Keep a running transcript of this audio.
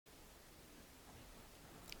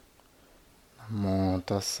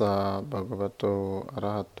tassa bhagavato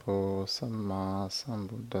arahato samma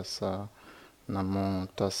sambuddhassa. Namo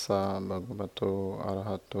tassa bhagavato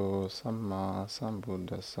arahato samma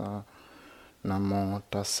sambuddhassa. Namo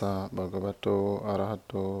tassa bhagavato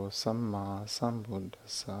arahato samma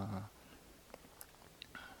sambuddhassa.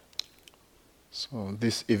 So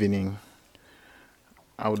this evening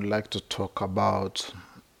I would like to talk about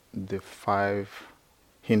the 5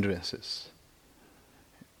 hindrances.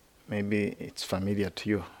 Maybe it's familiar to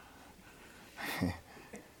you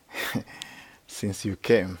since you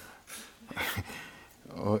came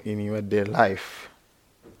or in your day life.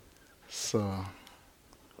 So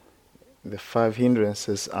the 5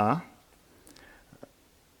 hindrances are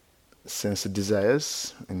sense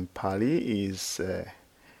desires. In Pali is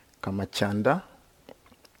kamachanda,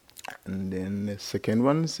 and then the second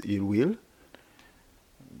one is ill will,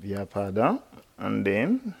 vyapada, and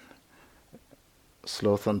then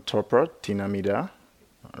sloth and torpor, tinamida,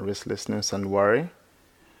 restlessness and worry,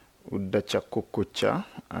 uddacha kukucha,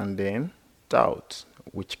 and then doubt,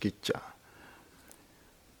 vichikicha.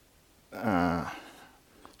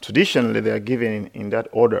 Traditionally they are given in that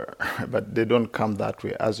order, but they don't come that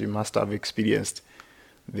way, as you must have experienced.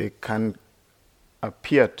 They can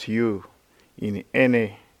appear to you in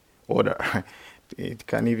any order. It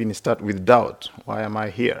can even start with doubt. Why am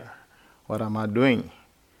I here? What am I doing?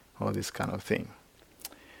 All this kind of thing.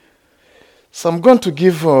 So I'm going to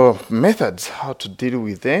give methods how to deal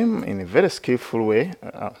with them in a very skillful way.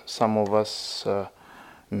 Some of us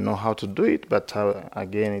know how to do it, but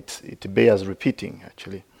again, it bears repeating,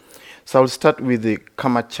 actually. So I'll start with the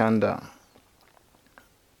kamachanda.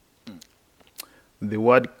 The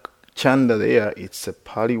word chanda there, it's a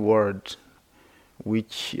Pali word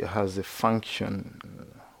which has a function,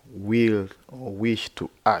 will or wish to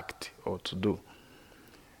act or to do.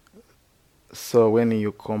 So when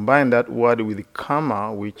you combine that word with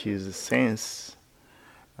kama, which is sense,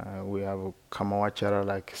 we have kamavachara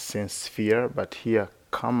like sense sphere, but here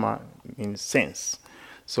kama means sense.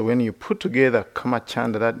 So when you put together kama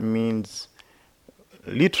chanda, that means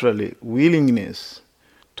literally willingness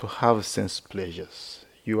to have sense pleasures.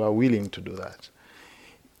 You are willing to do that.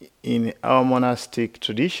 In our monastic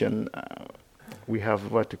tradition, we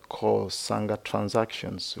have what we call sangha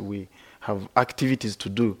transactions. We have activities to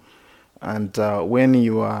do. And when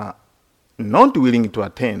you are not willing to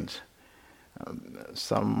attend,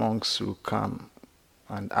 some monks will come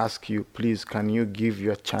and ask you, please, can you give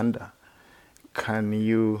your chanda? Can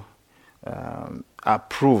you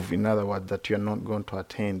approve, in other words, that you are not going to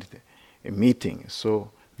attend a meeting?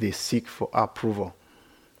 So they seek for approval.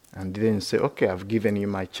 And then say, okay, I've given you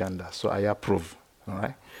my chanda, so I approve. All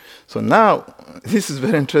right? So now, this is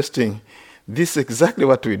very interesting. This is exactly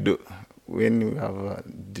what we do. When we have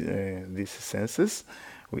these senses,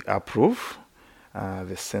 we approve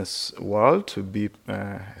the sense world to be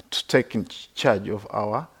to take in charge of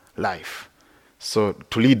our life, so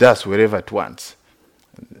to lead us wherever it wants.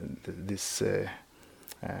 These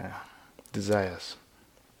desires.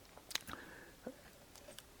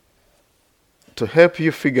 To help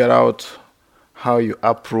you figure out how you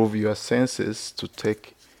approve your senses to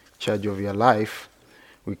take charge of your life,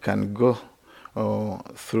 we can go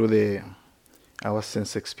through our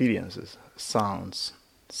sense experiences, sounds,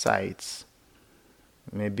 sights.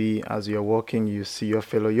 Maybe as you're walking, you see your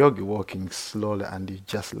fellow yogi walking slowly and you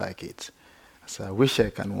just like it. So I wish I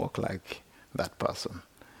can walk like that person.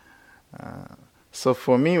 So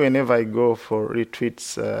for me, whenever I go for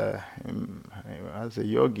retreats as a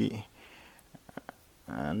yogi,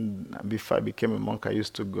 and before I became a monk, I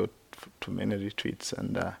used to go to many retreats,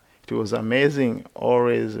 and it was amazing.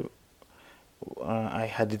 Always I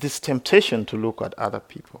had this temptation to look at other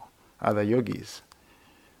people, other yogis.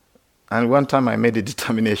 And one time I made a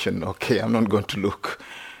determination, okay, I'm not going to look.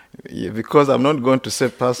 Because I'm not going to see a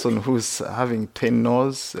person who's having 10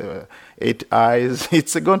 noses, 8 eyes.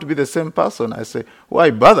 It's going to be the same person. I say,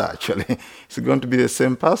 why bother, actually? It's going to be the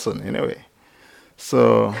same person anyway.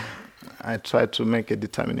 So I try to make a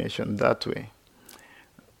determination that way.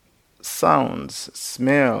 Sounds,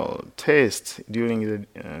 smell, taste during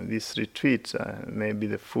this retreat, maybe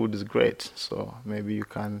the food is great, so maybe you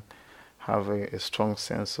can have a strong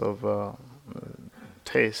sense of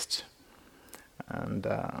taste. And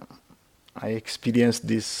I experienced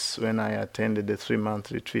this when I attended the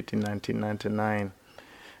 3-month retreat in 1999.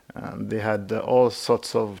 They had all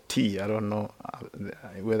sorts of tea. I don't know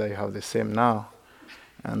whether you have the same now.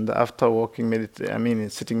 And after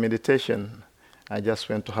sitting meditation, I just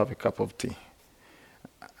went to have a cup of tea.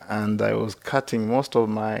 And I was cutting most of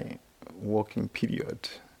my walking period.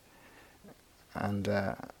 And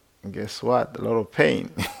guess what? A lot of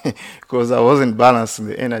pain, because I wasn't balancing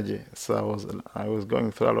the energy. So I was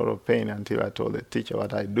going through a lot of pain until I told the teacher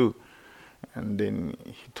what I do. And then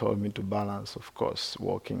he told me to balance, of course,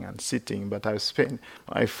 walking and sitting. But I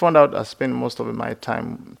found out I spent most of my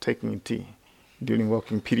time taking tea during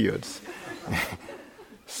walking periods.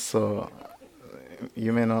 So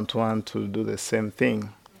you may not want to do the same thing.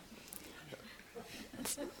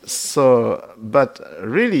 So, but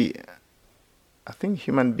really, I think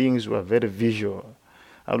human beings were very visual.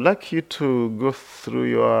 I would like you to go through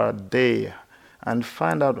your day and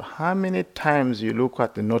find out how many times you look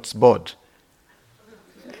at the notes board.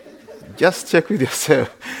 Just check with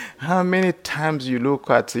yourself how many times you look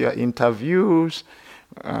at your interviews,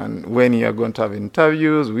 and when you are going to have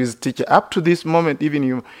interviews with teacher. Up to this moment, even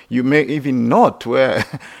you may even note where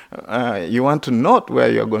you want to note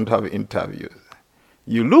where you are going to have interviews.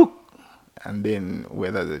 You look, and then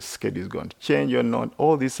whether the schedule is going to change or not.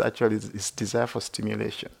 All this actually is desire for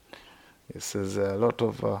stimulation. This is a lot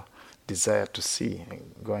of desire to see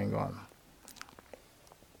going on.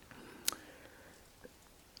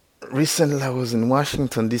 Recently, I was in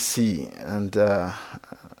Washington, D.C., and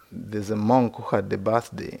there's a monk who had a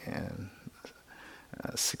birthday, and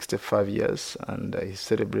 65 years, and he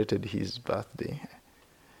celebrated his birthday.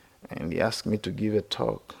 And he asked me to give a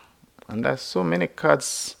talk. And I saw many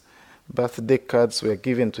cards, birthday cards were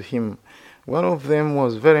given to him. One of them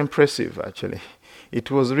was very impressive, actually.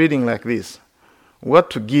 It was reading like this: what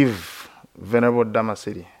to give Venerable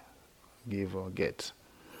Dharmasiri, give or get.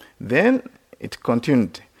 Then it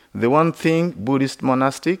continued: the one thing Buddhist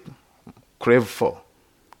monastic crave for.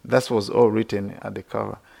 That was all written at the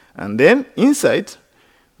cover. And then inside,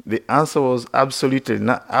 the answer was absolute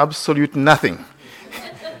nothing.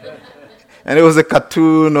 And it was a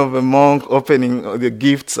cartoon of a monk opening the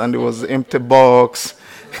gifts, and it was an empty box.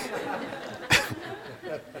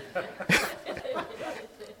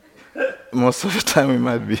 Most of the time we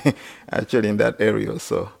might be actually in that area.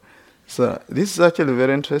 So this is actually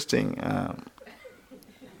very interesting.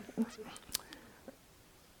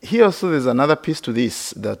 Here also there's another piece to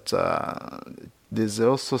this, that there's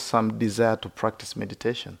also some desire to practice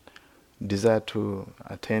meditation, desire to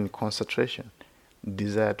attain concentration,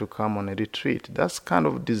 desire to come on a retreat. That's kind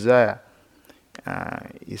of desire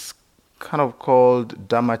is kind of called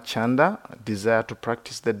Dhammachanda, desire to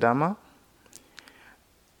practice the Dhamma.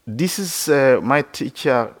 This is my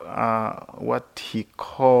teacher, what he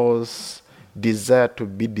calls desire to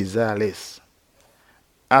be desireless,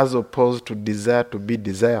 as opposed to desire to be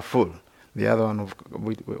desireful. The other one,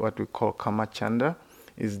 what we call Kamachanda,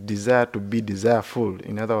 is desire to be desireful.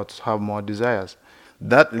 In other words, have more desires.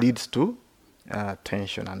 That leads to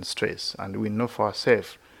tension and stress. And we know for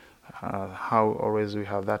ourselves how always we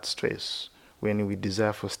have that stress when we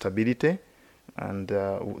desire for stability, and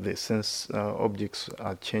the sense objects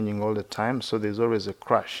are changing all the time, so there's always a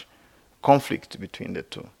conflict between the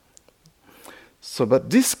two. So, but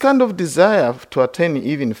this kind of desire to attain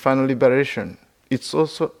even final liberation, it's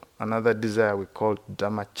also another desire we call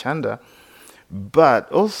Dhammachanda,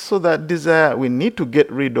 but also that desire, we need to get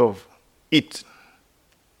rid of it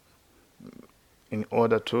in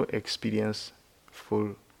order to experience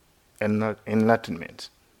full enlightenment.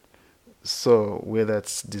 So whether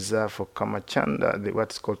it's desire for Kamachanda,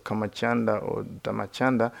 what's called Kamachanda or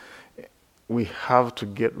Dhammachanda, we have to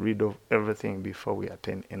get rid of everything before we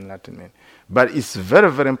attain enlightenment. But it's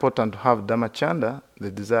very, very important to have Dhammachanda,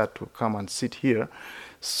 the desire to come and sit here,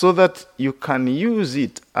 so that you can use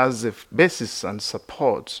it as a basis and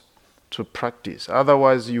support to practice.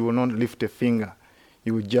 Otherwise, you will not lift a finger.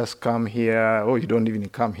 You will just come here, or you don't even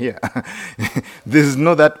come here. There's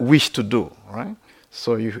no that wish to do, right?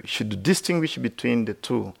 So you should distinguish between the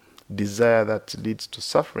two: desire that leads to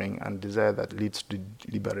suffering and desire that leads to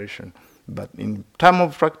liberation. But in time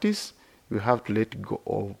of practice, you have to let go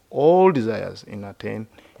of all desires in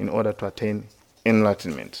order to attain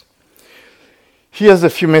enlightenment. Here's a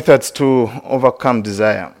few methods to overcome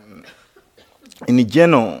desire. In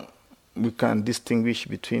general, we can distinguish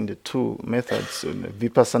between the two methods, the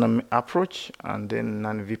Vipassana approach and then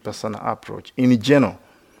non-Vipassana approach. In general,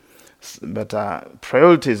 but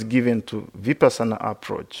priority is given to Vipassana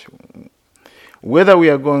approach. Whether we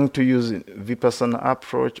are going to use Vipassana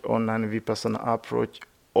approach or non-Vipassana approach,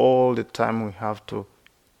 all the time we have to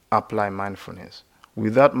apply mindfulness.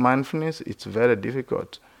 Without mindfulness, it's very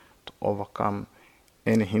difficult to overcome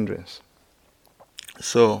any hindrance.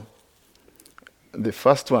 So, the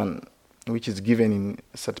first one, which is given in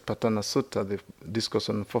Satipatthana Sutta, the discourse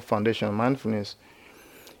on four foundations of mindfulness,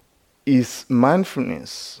 is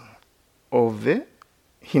mindfulness of the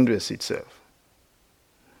hindrance itself.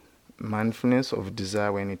 mindfulness of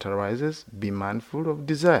desire when it arises. Be mindful of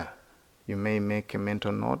desire. You may make a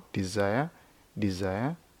mental note, desire,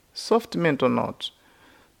 desire, soft mental note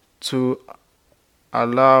to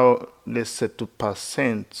allow, let's say,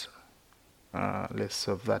 2%, less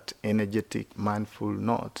of that energetic mindful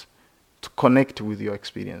note to connect with your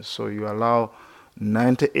experience. So you allow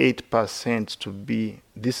 98% to be,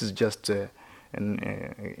 this is just a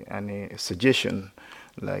suggestion,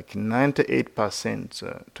 like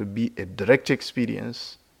 98% to be a direct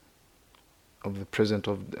experience of the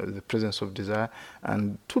presence of desire,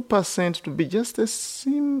 and 2% to be just a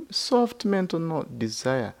soft mental note,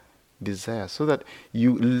 desire, so that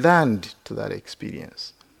you land to that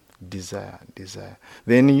experience, desire.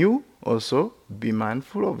 Then you also be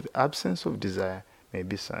mindful of the absence of desire,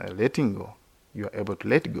 maybe letting go. You are able to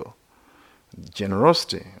let go.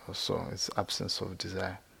 Generosity also is absence of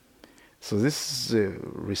desire. So this is a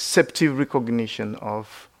receptive recognition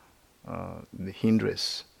of the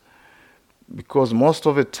hindrance. Because most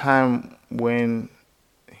of the time when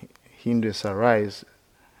hindrances arise,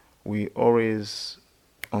 we always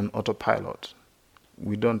on autopilot.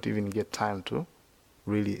 We don't even get time to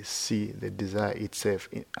really see the desire itself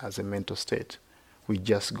as a mental state. We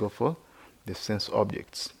just go for the sense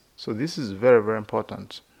objects. So this is very, very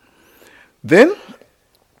important. Then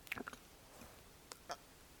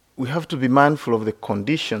we have to be mindful of the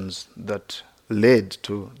conditions that led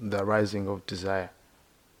to the arising of desire.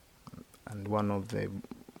 And one of the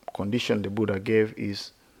conditions the Buddha gave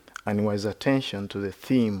is unwise attention to the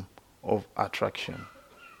theme of attraction,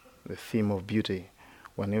 the theme of beauty.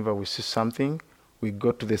 Whenever we see something, we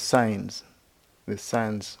go to the signs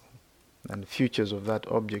and features of that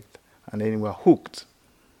object, and then we're hooked.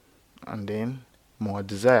 And then more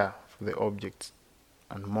desire for the object,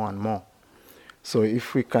 and more. So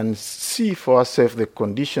if we can see for ourselves the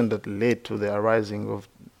condition that led to the arising of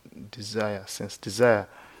desire, sense desire,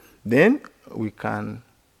 then we can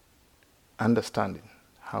understand it,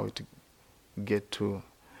 how it get to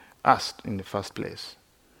us in the first place.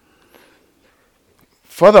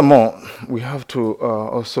 Furthermore, we have to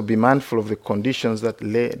also be mindful of the conditions that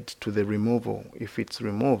led to the removal. If it's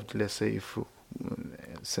removed, let's say if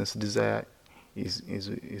sense desire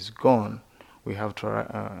is gone, we have to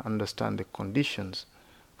understand the conditions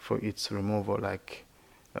for its removal, like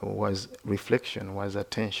wise reflection, wise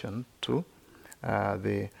attention to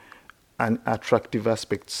the unattractive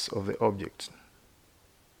aspects of the object.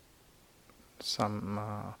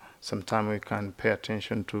 Sometimes we can pay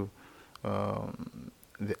attention to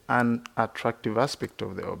the unattractive aspect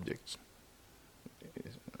of the object.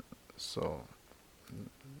 So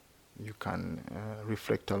you can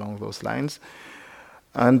reflect along those lines.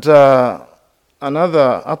 And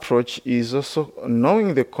another approach is also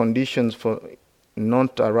knowing the conditions for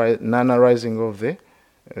non-arising of the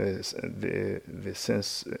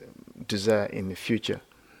sense desire in the future.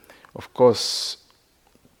 Of course,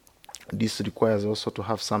 this requires also to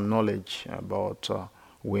have some knowledge about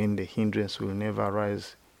when the hindrance will never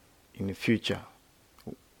arise in the future.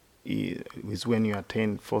 Is when you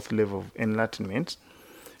attain fourth level of enlightenment,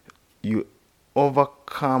 you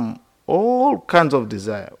overcome all kinds of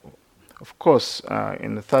desire. Of course,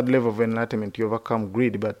 in the third level of enlightenment, you overcome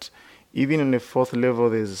greed, but even in the fourth level,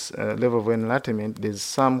 there's level of enlightenment, there's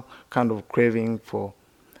some kind of craving for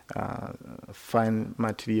fine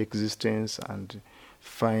material existence and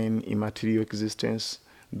fine immaterial existence,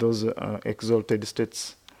 those exalted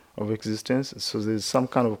states of existence. So there's some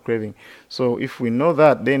kind of craving. So if we know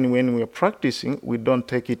that, then when we are practicing, we don't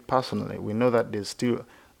take it personally. We know that there's still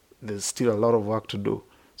a lot of work to do.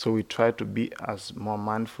 So we try to be as more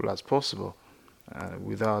mindful as possible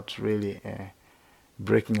without really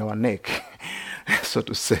breaking our neck, so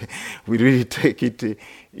to say. We really take it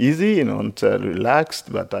easy, and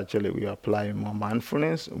relaxed, but actually we apply more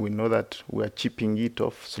mindfulness. We know that we are chipping it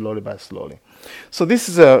off slowly by slowly. So this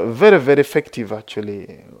is a very, very effective,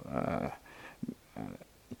 actually,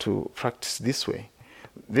 to practice this way.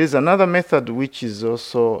 There's another method which is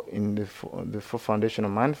also in the four foundation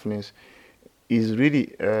of mindfulness, is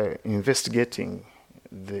really investigating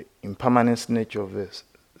the impermanence nature of the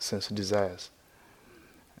sense desires.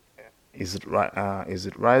 Is it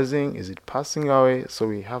rising? Is it passing away? So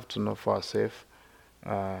we have to know for ourselves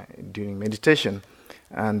during meditation.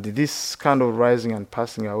 And this kind of rising and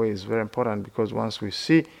passing away is very important, because once we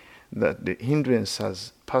see that the hindrance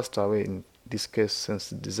has passed away, in this case sense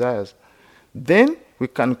desires, then we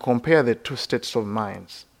can compare the two states of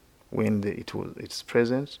minds, when it's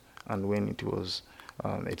present and when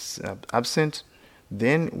it's absent.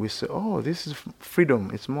 Then we say, oh, this is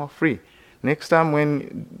freedom, it's more free. Next time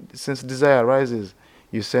when sense desire arises,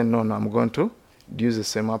 you say, no, I'm going to use the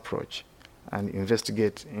same approach and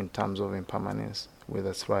investigate in terms of impermanence, whether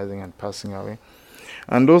it's rising and passing away.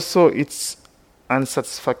 And also its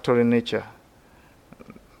unsatisfactory nature,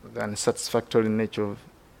 the unsatisfactory nature of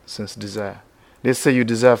sense desire. Let's say you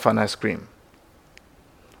desire for an ice cream,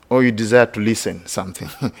 or you desire to listen something.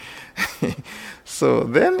 So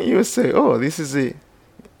then you say, oh, this is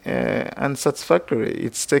unsatisfactory.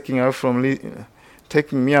 It's taking me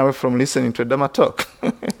away from listening to a Dhamma talk.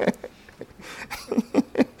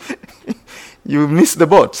 You miss the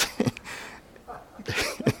boat,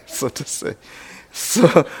 so to say.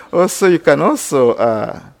 So also you can also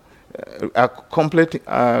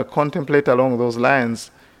contemplate along those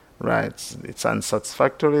lines, right? It's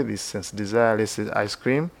unsatisfactory, this sense desire, this is ice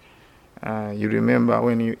cream. You remember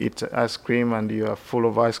when you eat ice cream and you are full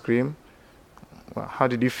of ice cream, well, how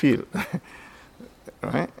did you feel?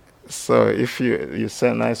 Right? So if you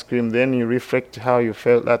say an ice cream, then you reflect how you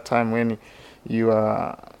felt that time when you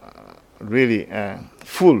are really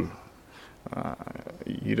full.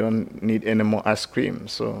 You don't need any more ice cream.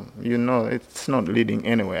 So you know it's not leading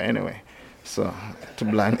anywhere anyway. So to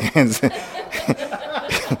blind ends.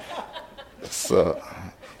 So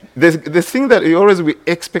the thing that we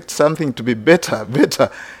expect something to be better.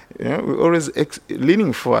 You know, we're always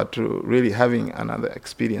leaning forward to really having another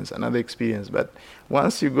experience. But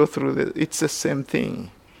once you go through it's the same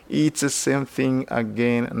thing. It's the same thing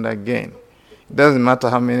again and again. It doesn't matter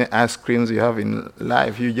how many ice creams you have in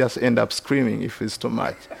life, you just end up screaming if it's too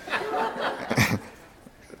much.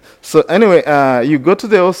 So anyway, you go to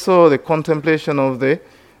the contemplation of the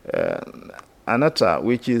anatta,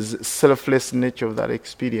 which is selfless nature of that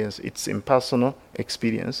experience. It's impersonal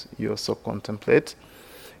experience. You also contemplate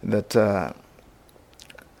that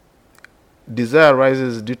desire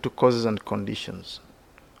arises due to causes and conditions.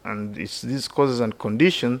 And it's these causes and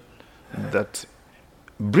conditions that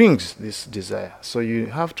brings this desire. So you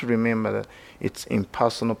have to remember that it's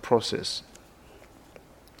impersonal process.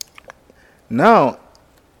 Now,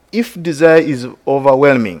 if desire is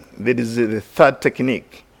overwhelming, that is the third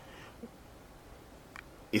technique.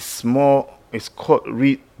 It's called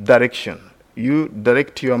redirection. You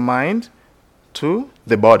direct your mind to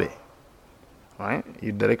the body. Right?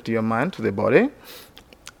 You direct your mind to the body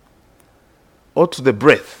or to the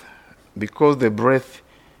breath. Because the breath,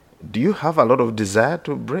 do you have a lot of desire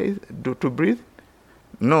to breathe?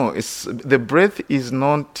 No, the breath is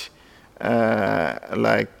not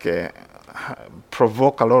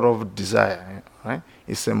provoke a lot of desire. Right?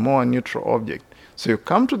 It's a more neutral object. So you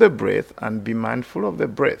come to the breath and be mindful of the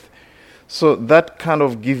breath. So that kind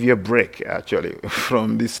of gives you a break, actually,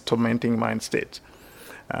 from this tormenting mind state.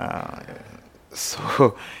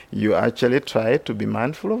 So you actually try to be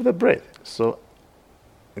mindful of the breath. So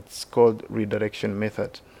it's called redirection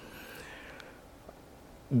method.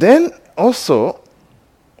 Then also,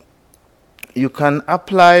 you can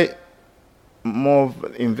apply more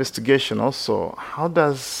investigation also. How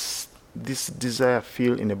does this desire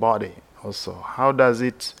feel in the body also? How does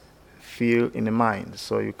it feel in the mind?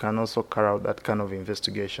 So you can also carry out that kind of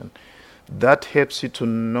investigation. That helps you to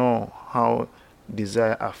know how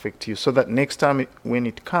desire affects you, so that next time when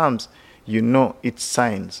it comes, you know its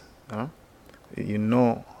signs. You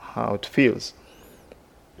know how it feels.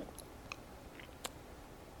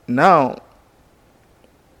 Now,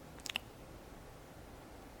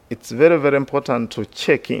 it's very, very important to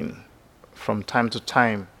check in from time to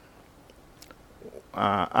time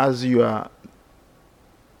as you are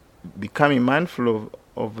becoming mindful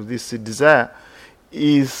of this desire.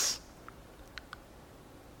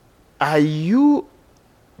 Are you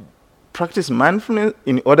practice mindfulness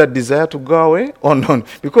in order desire to go away or not?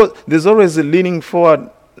 Because there's always a leaning forward,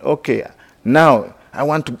 okay, now I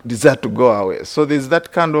want to desire to go away. So there's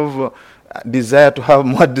that kind of desire to have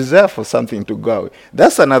more desire for something to go away.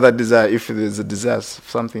 That's another desire, if there's a desire for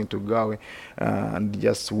something to go away, and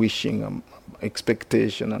just wishing,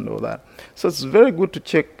 expectation and all that. So it's very good to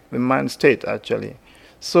check the mind state, actually.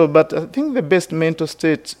 So, but I think the best mental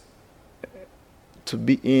state to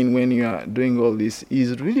be in when you are doing all this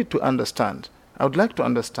is really to understand. I would like to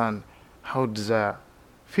understand how desire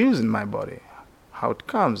feels in my body, how it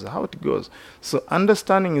comes, how it goes. So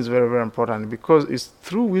understanding is very, very important, because it's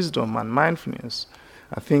through wisdom and mindfulness,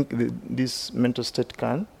 I think this mental state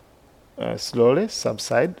can slowly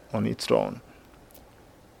subside on its own.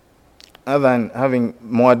 Other than having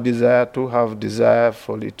more desire, to have desire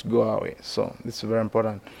for it to go away. So this is very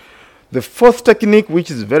important. The fourth technique,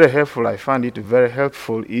 which is very helpful, I find it very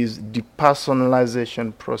helpful, is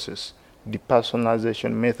depersonalization process,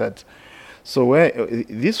 depersonalization method. So where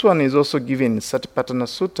this one is also given in Satipatthana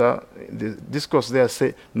Sutta, the discourse there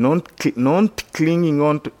say, not clinging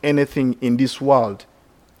on to anything in this world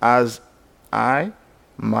as I,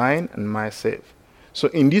 mine, and myself. So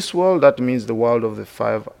in this world, that means the world of the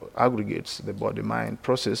five aggregates, the body, mind,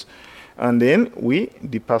 process. And then we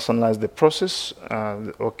depersonalize the process.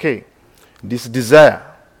 Okay, this desire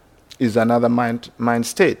is another mind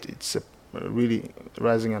state. It's really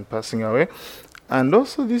rising and passing away. And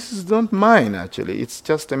also this is not mine, actually. It's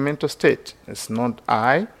just a mental state. It's not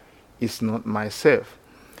I, it's not myself.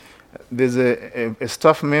 There's a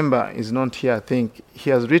staff member, is not here, I think. He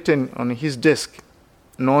has written on his desk,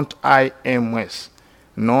 not IMS.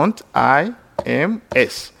 Not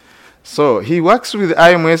IMS. So he works with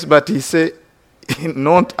IMS, but he say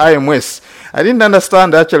not IMS. I didn't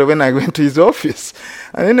understand actually when I went to his office.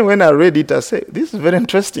 And then when I read it, I said, this is very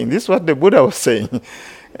interesting. This is what the Buddha was saying.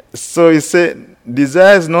 So he said,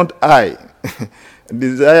 desire is not I.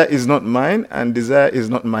 Desire is not mine, and desire is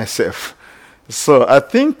not myself. So I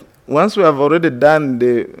think once we have already done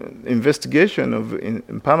the investigation of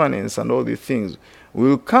impermanence and all these things, we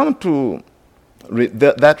will come to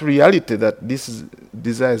that reality that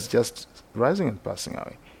desire is just rising and passing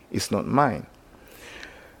away. It's not mine.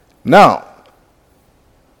 Now,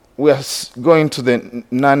 we are going to the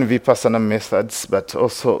non-vipassana methods, but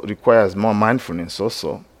also requires more mindfulness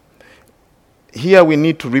also. Here we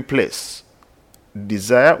need to replace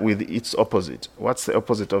desire with its opposite. What's the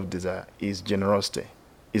opposite of desire? Is generosity,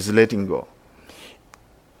 is letting go.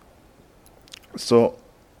 So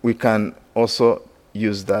we can also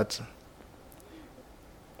use that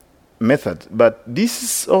method. But this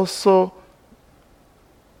is also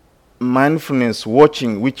mindfulness,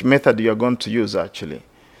 watching which method you are going to use actually.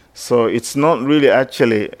 So it's not really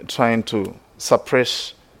actually trying to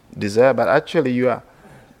suppress desire, but actually you are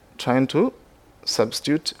trying to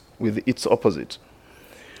substitute with its opposite.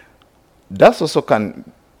 That also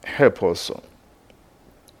can help also,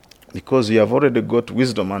 because you have already got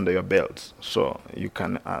wisdom under your belt. So you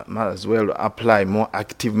can might as well apply more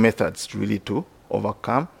active methods really to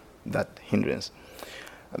overcome that hindrance.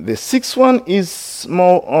 The sixth one is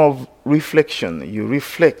more of reflection. You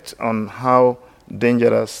reflect on how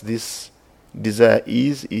dangerous this desire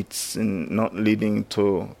is. It's not leading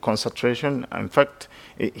to concentration. In fact,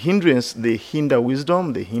 hindrance, they hinder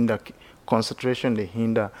wisdom, they hinder concentration, they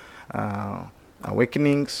hinder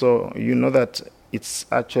awakening. So you know that it's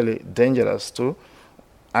actually dangerous to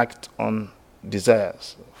act on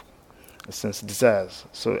desires, sense desires.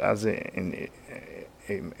 So as a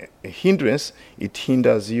hindrance, it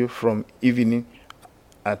hinders you from even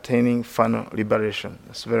attaining final liberation.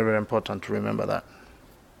 It's very, very important to remember that.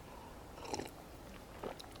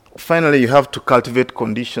 Finally, you have to cultivate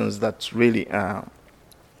conditions that really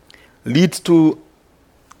lead to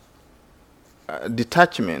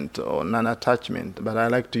detachment or non-attachment, but I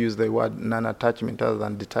like to use the word non-attachment rather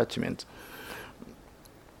than detachment.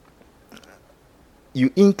 You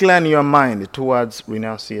incline your mind towards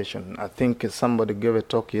renunciation. I think somebody gave a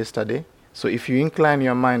talk yesterday. So if you incline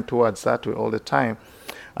your mind towards that way all the time,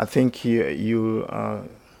 I think you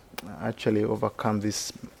actually overcome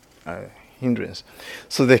this hindrance.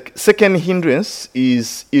 So the second hindrance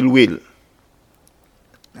is ill will.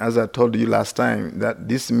 As I told you last time, that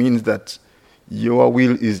this means that your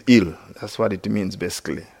will is ill. That's what it means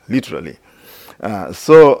basically, literally.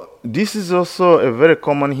 So this is also a very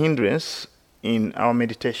common hindrance in our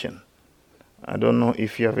meditation. I don't know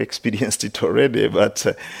if you have experienced it already, but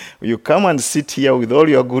you come and sit here with all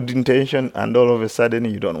your good intention, and all of a sudden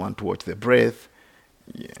you don't want to watch the breath.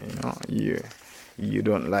 You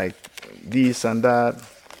don't like this and that.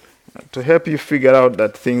 To help you figure out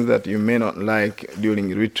that things that you may not like during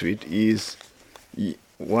retreat is,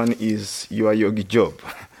 one is your yogi job.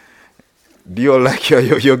 Do you all like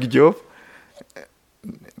your yogi job?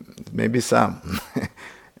 Maybe some.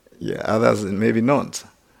 Yeah, others maybe not.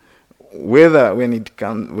 Whether when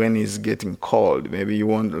it's getting cold, maybe you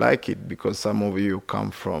won't like it because some of you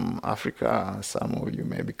come from Africa, some of you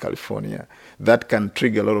maybe California. That can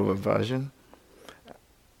trigger a lot of aversion.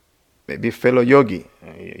 Maybe fellow yogi,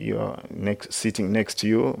 you're sitting next to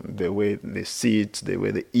you, the way they sit, the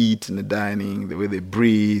way they eat in the dining, the way they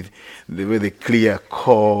breathe, the way they clear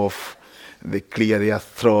cough, they clear their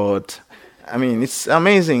throat. I mean, it's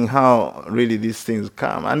amazing how really these things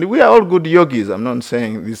come. And we are all good yogis. I'm not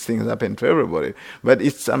saying these things happen to everybody. But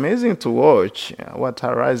it's amazing to watch what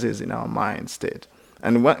arises in our mind state.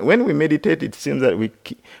 And when we meditate, it seems that we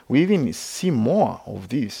even see more of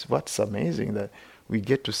this. What's amazing that we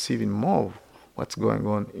get to see even more of what's going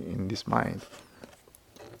on in this mind.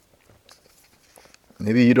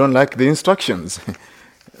 Maybe you don't like the instructions.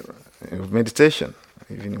 of meditation,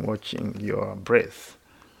 even watching your breath.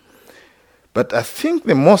 But I think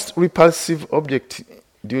the most repulsive object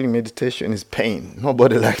during meditation is pain.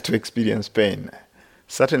 Nobody likes to experience pain.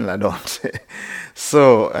 Certainly I don't.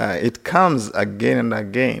 So it comes again and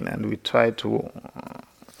again, and we try to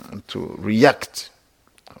react.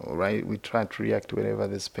 All right, we try to react whenever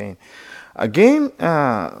there's pain. Again,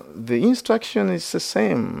 the instruction is the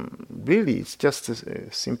same. Really, it's just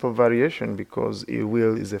a simple variation, because ill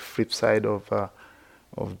will is a flip side of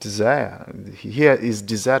desire. Here is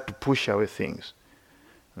desire to push away things.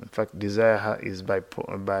 In fact, desire is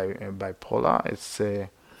bipolar. It's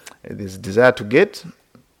there's desire to get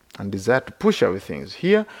and desire to push away things.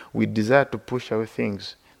 Here, we desire to push away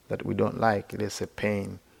things that we don't like. Let's say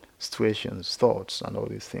pain, situations, thoughts, and all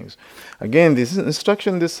these things. Again, this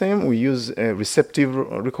instruction the same. We use receptive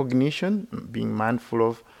recognition, being mindful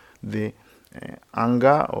of the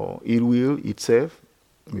anger or ill will itself.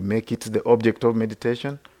 We make it the object of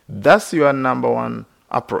meditation. That's your number one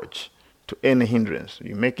approach to any hindrance.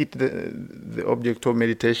 You make it the object of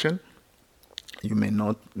meditation. You may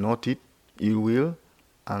not note it, ill will,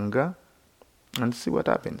 anger, and see what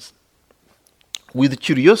happens. With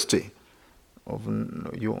curiosity, of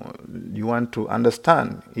you want to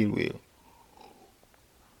understand ill will.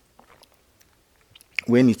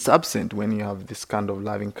 When it's absent, when you have this kind of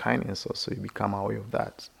loving kindness, also you become aware of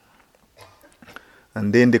that.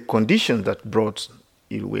 And then the conditions that brought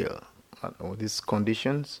ill will, or these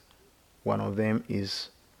conditions, one of them is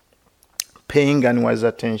paying unwise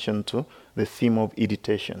attention to the theme of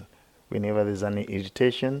irritation. Whenever there's any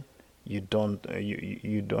irritation, you're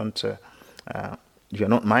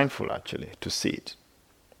not mindful actually to see it,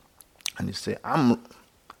 and you say, "I'm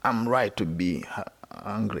right to be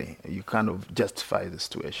angry." You kind of justify the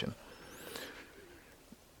situation.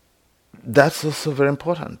 That's also very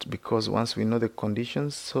important, because once we know the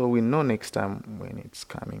conditions, so we know next time when it's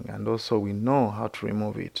coming, and also we know how to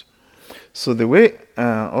remove it. So the way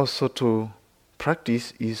also to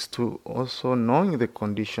practice is to also knowing the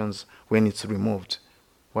conditions when it's removed.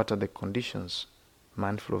 What are the conditions?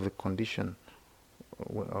 Mindful of the condition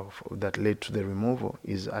that led to the removal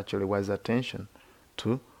is actually wise attention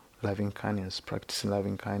to loving kindness, practicing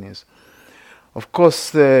loving kindness. Of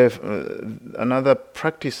course, another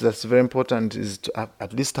practice that's very important is to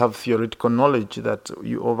at least have theoretical knowledge that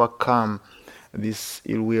you overcome this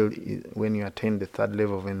ill will when you attain the third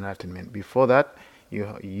level of enlightenment. Before that,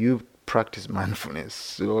 you practice mindfulness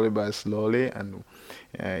slowly, and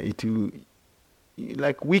it will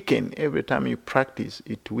like weaken every time you practice.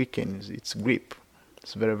 It weakens its grip.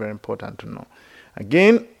 It's very, very important to know.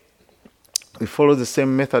 Again, we follow the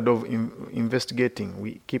same method of investigating.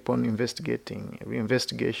 We keep on investigating,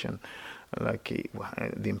 reinvestigation, like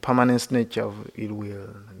the impermanence nature of ill will,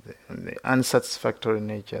 the unsatisfactory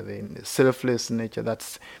nature, the selfless nature.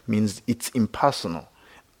 That means it's impersonal.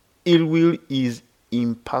 Ill will is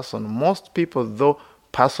impersonal. Most people, though,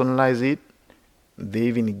 personalize it. They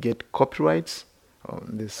even get copyrights.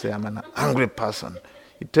 They say, "I'm an angry person."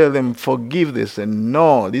 You tell them, "Forgive this," and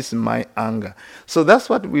 "No, this is my anger." So that's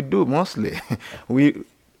what we do mostly. We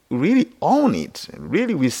really own it.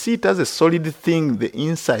 Really, we see it as a solid thing, the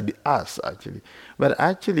inside us, actually. But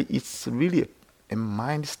actually, it's really a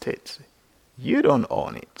mind state. You don't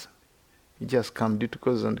own it. It just comes due to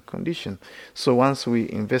cause and condition. So once we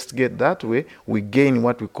investigate that way, we gain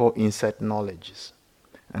what we call insight knowledges.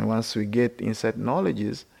 And once we get insight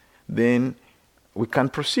knowledges, then we can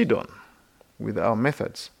proceed on with our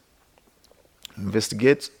methods.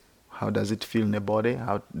 Investigate, how does it feel in the body?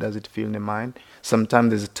 How does it feel in the mind? Sometimes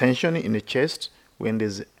there's a tension in the chest. When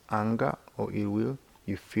there's anger or ill will,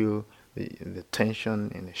 you feel the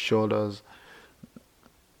tension in the shoulders,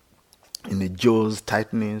 in the jaws,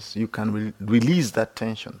 tightness. You can release that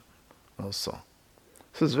tension also.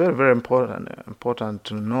 So it's very, very important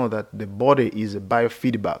to know that the body is a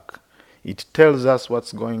biofeedback. It tells us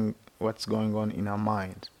what's going on in our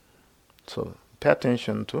mind. So pay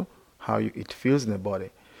attention to how it feels in the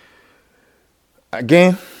body.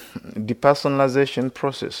 Again, depersonalization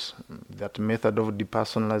process. That method of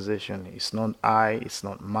depersonalization is not I, it's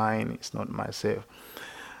not mine, it's not myself.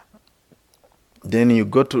 Then you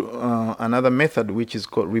go to another method which is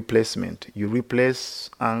called replacement. You replace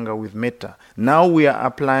anger with metta. Now we are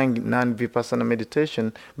applying non-vipassana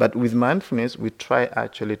meditation, but with mindfulness we try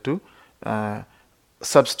actually to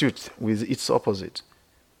substitute with its opposite.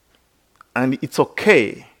 And it's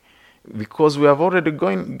okay, because we have already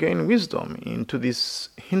gained wisdom into this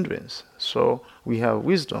hindrance. So we have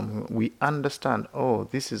wisdom. We understand, oh,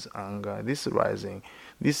 this is anger, this is rising,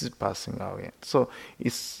 this is passing away. So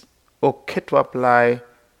it's okay to apply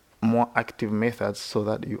more active methods so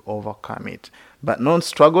that you overcome it. But not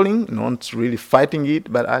struggling, not really fighting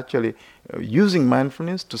it, but actually using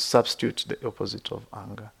mindfulness to substitute the opposite of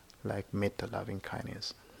anger, like metta, loving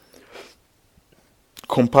kindness.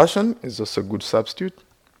 Compassion is also a good substitute.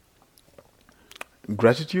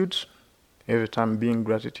 Gratitude, every time being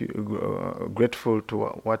grateful to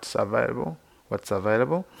what's available.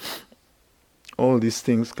 All these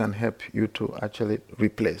things can help you to actually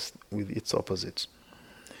replace with its opposite.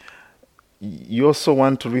 You also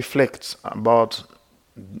want to reflect about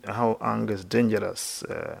how anger is dangerous.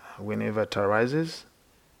 Whenever it arises,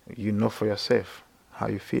 you know for yourself how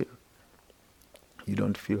you feel. You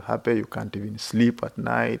don't feel happy, you can't even sleep at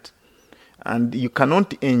night, and you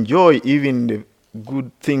cannot enjoy even the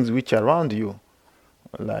good things which are around you,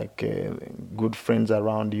 like good friends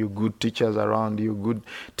around you, good teachers around you, good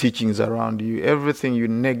teachings around you. Everything you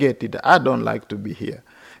negate it. I don't like to be here.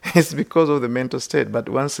 It's because of the mental state. But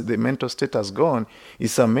once the mental state has gone,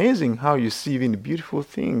 it's amazing how you see even beautiful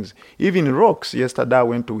things, even rocks. Yesterday I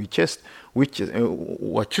went to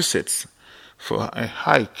Massachusetts for a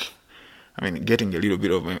hike. I mean, getting a little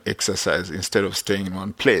bit of exercise instead of staying in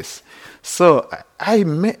one place. So I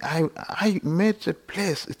met a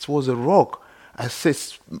place. It was a rock. I said,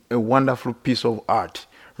 a wonderful piece of art,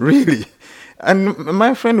 really. And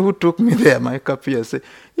my friend who took me there, my Kapia, said,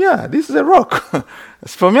 yeah, this is a rock.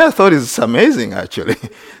 For me, I thought it's amazing, actually.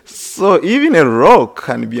 So even a rock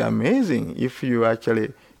can be amazing if you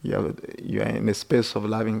actually you are in a space of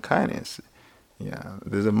loving kindness. Yeah,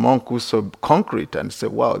 there's a monk who saw concrete and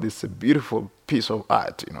said, wow, this is a beautiful piece of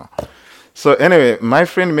art, So anyway, my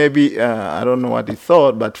friend maybe, I don't know what he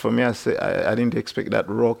thought, but for me, I didn't expect that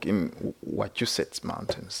rock in Massachusetts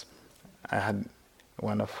mountains. I had a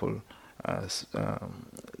wonderful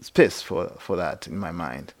space for that in my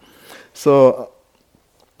mind. So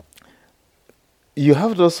you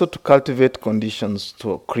have also to cultivate conditions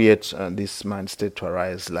to create this mind state to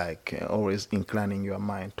arise, like always inclining your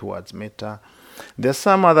mind towards metta. There are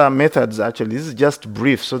some other methods, actually. This is just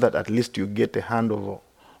brief so that at least you get a hand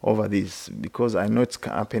over this, because I know it's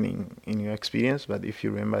happening in your experience, but if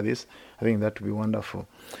you remember this, I think that would be wonderful.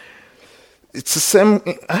 It's the same,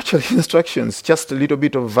 actually, instructions, just a little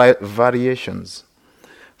bit of variations.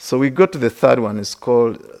 So we go to the third one. It's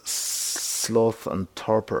called sloth and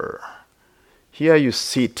torpor. Here you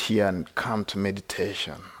sit here and come to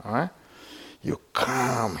meditation. All right? You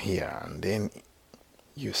come here and then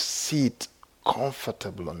you sit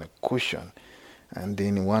comfortable on a cushion, and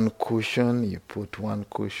then one cushion, you put one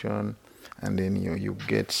cushion, and then you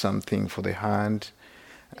get something for the hand,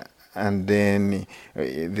 and then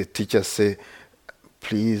the teacher say,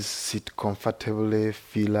 please sit comfortably,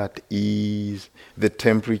 feel at ease, the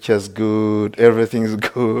temperature's good, everything's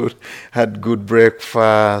good, had good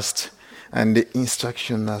breakfast, and the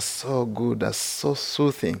instructions are so good, are so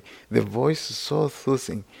soothing, the voice is so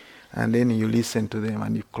soothing. And then you listen to them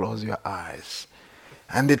and you close your eyes.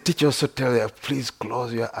 And the teacher also tells you, please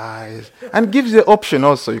close your eyes. And gives the option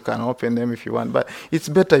also, you can open them if you want, but it's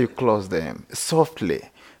better you close them softly,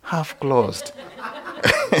 half closed.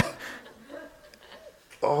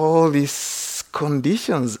 All these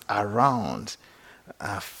conditions around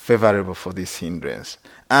are favorable for this hindrance.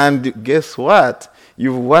 And guess what?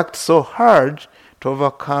 You've worked so hard to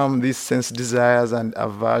overcome these sense desires and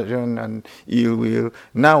aversion and ill will.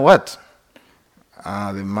 Now what?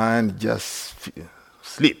 The mind just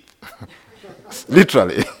sleep,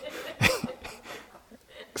 literally.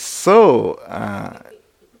 So,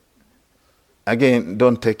 again,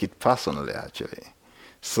 don't take it personally, actually.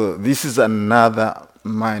 So this is another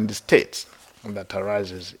mind state that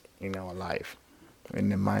arises in our life when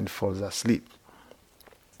the mind falls asleep.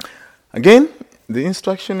 Again, the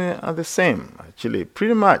instructions are the same, actually.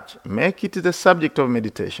 Pretty much, make it the subject of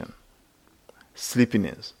meditation.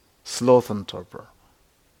 Sleepiness, sloth and torpor.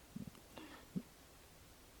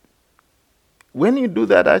 When you do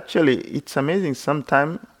that, actually, it's amazing.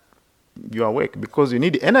 Sometimes you are awake because you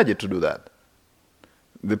need energy to do that.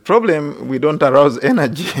 The problem, we don't arouse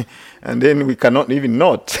energy, and then we cannot even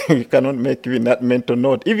note. We cannot make even that mental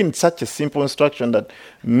note. Even such a simple instruction that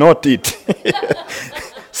note it.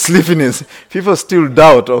 Sleepiness. People still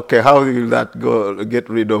doubt, okay, how will that get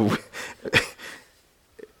rid of?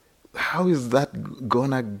 How is that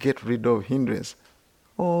gonna get rid of hindrance?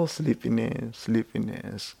 Oh, sleepiness.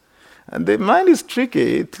 And the mind is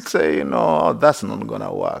tricky. It'll say, that's not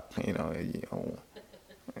gonna work.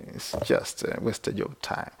 It's just a wastage of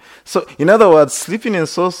time. So, in other words,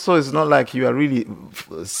 sleepiness also is not like you are really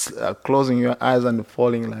closing your eyes and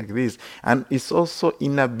falling like this. And it's also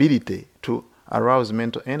inability to arouse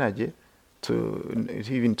mental energy to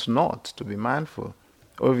be mindful.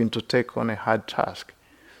 or even to take on a hard task.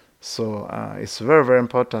 So it's very, very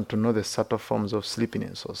important to know the subtle forms of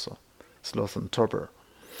sleepiness also, sloth and torpor.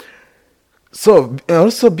 So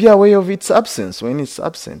also be aware of its absence. When it's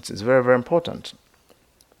absent, it's very, very important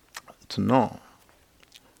to know.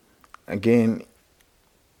 Again,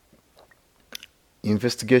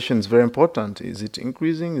 investigation is very important. Is it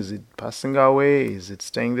increasing? Is it passing away? Is it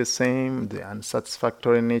staying the same? The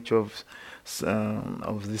unsatisfactory nature of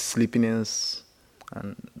this sleepiness,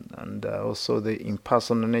 and also the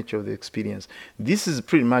impersonal nature of the experience. This is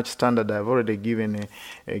pretty much standard. I've already given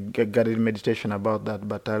a guided meditation about that,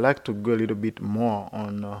 but I like to go a little bit more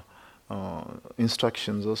on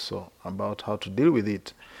instructions also about how to deal with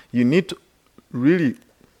it. You need to really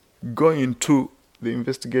go into the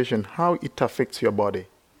investigation, how it affects your body.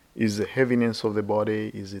 Is the heaviness of the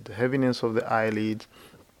body? Is it the heaviness of the eyelid?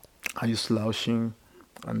 Are you slouching?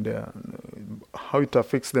 And how it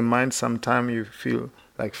affects the mind. Sometimes you feel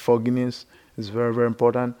like fogginess is very, very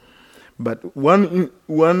important. But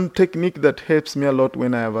one technique that helps me a lot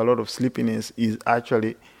when I have a lot of sleepiness is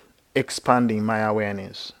actually expanding my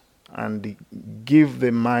awareness and give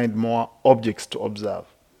the mind more objects to observe,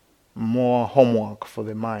 more homework for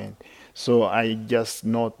the mind. So I just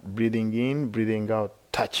not breathing in, breathing out,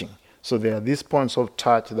 touching. So there are these points of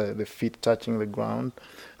touch, the feet touching the ground,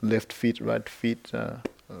 left feet, right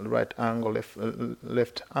ankle,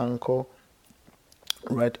 left ankle,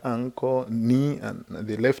 right ankle, knee, and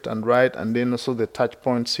the left and right, and then also the touch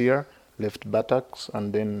points here, left buttocks,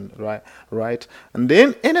 and then right, and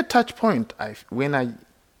then any touch point. When I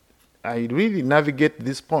really navigate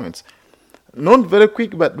these points, not very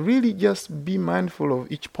quick, but really just be mindful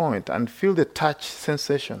of each point and feel the touch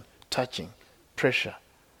sensation, touching, pressure,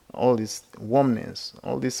 all this warmness,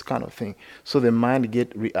 all this kind of thing. So the mind get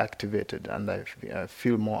reactivated and I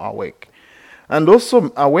feel more awake. And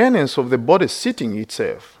also awareness of the body sitting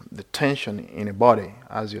itself, the tension in a body.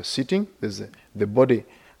 As you're sitting, the body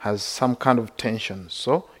has some kind of tension.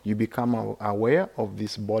 So you become aware of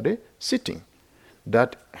this body sitting.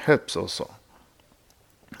 That helps also.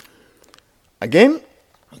 Again,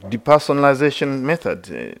 depersonalization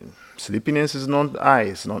method. Sleepiness is not I,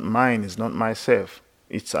 it's not mine, it's not myself.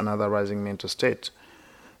 It's another rising mental state.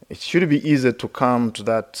 It should be easier to come to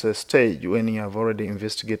that stage when you have already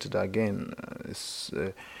investigated again.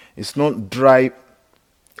 It's not dry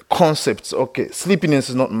concepts. Okay, sleepiness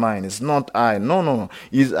is not mine, it's not I. No.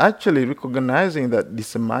 It's actually recognizing that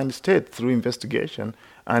it's a mind state through investigation,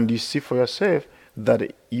 and you see for yourself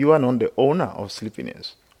that you are not the owner of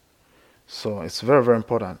sleepiness. So it's very, very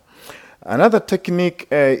important. Another technique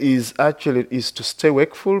is to stay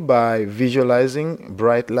wakeful by visualizing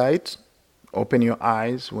bright light. Open your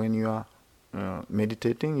eyes when you are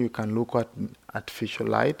meditating. You can look at artificial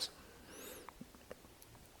light.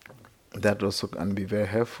 That also can be very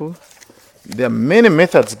helpful. There are many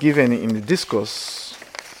methods given in the discourse.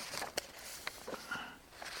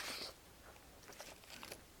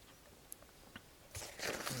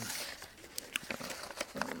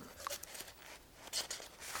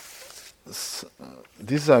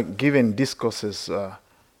 These are given discourses,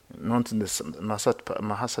 not in the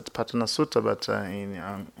Mahasatipatthana Sutta, but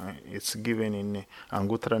it's given in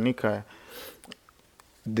Anguttara Nikaya.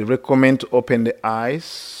 They recommend to open the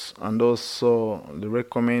eyes, and also they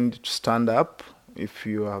recommend to stand up if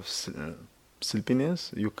you have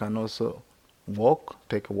sleepiness. You can also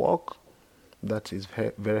take a walk. That is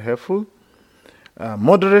very helpful.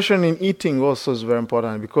 Moderation in eating also is very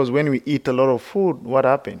important, because when we eat a lot of food, what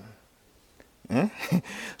happens?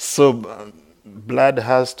 So blood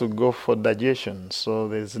has to go for digestion, so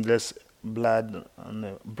there's less blood on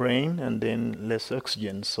the brain and then less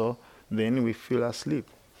oxygen, so then we feel asleep.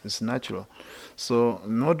 It's natural. So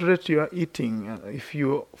moderate your eating. If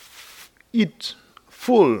you eat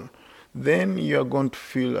full, then you're going to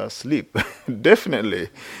feel asleep.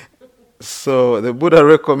 Definitely. So the Buddha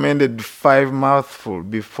recommended 5 mouthfuls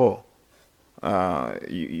before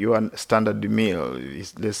your standard meal.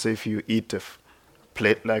 Let's say if you eat a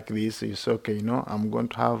plate like this, you say, okay, I'm going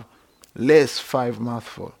to have less 5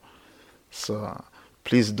 mouthfuls. So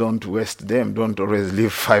please don't waste them. Don't always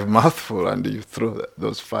leave 5 mouthfuls and you throw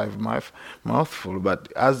those 5 mouthfuls.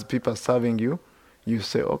 But as people are serving you, you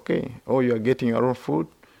say, okay, you're getting your own food.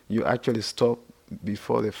 You actually stop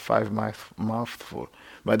before the 5 mouthful.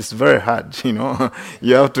 But it's very hard,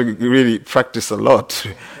 You have to really practice a lot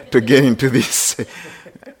to get into this.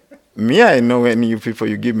 Me, I know when you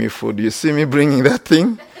give me food, you see me bringing that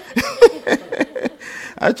thing.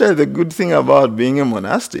 Actually, the good thing about being a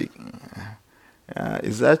monastic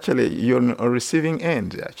is actually you're on a receiving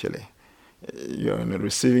end, actually. You're on a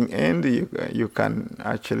receiving end. You can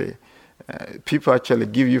actually People actually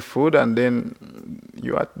give you food and then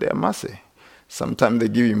you're at their mercy. Sometimes they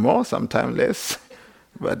give you more, sometimes less.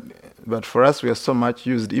 But for us, we are so much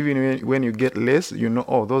used. Even when you get less, you know,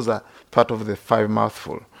 oh, those are part of the 5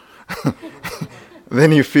 mouthful.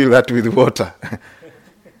 Then you fill that with water.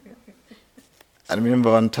 I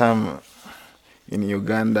remember one time in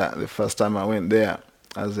Uganda, the first time I went there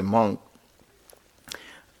as a monk,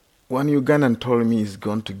 one Ugandan told me he's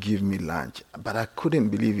going to give me lunch. But I couldn't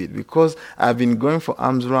believe it because I've been going for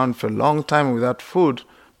alms round for a long time without food,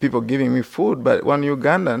 people giving me food. But one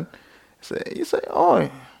Ugandan, he said, oh,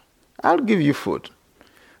 I'll give you food.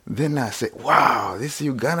 Then I said, wow, this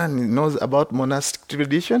Ugandan knows about monastic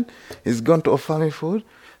tradition. He's going to offer me food.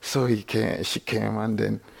 So she came and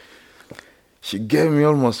then she gave me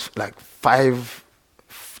almost like 5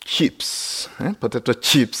 chips, potato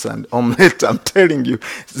chips and omelette. I'm telling you,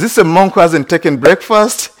 this is a monk who hasn't taken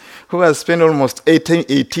breakfast, who has spent almost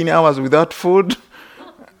 18 hours without food.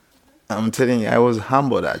 I'm telling you, I was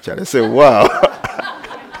humbled actually. I said, wow.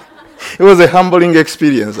 It was a humbling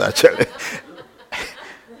experience actually.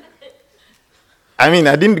 I mean,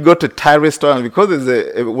 I didn't go to a Thai restaurant because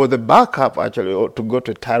it was a backup actually to go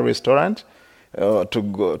to a Thai restaurant. To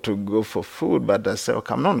go for food, but I said,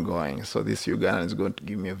 okay, I'm not going. So this Ugandan is going to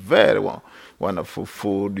give me a very wonderful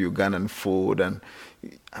food, Ugandan food. And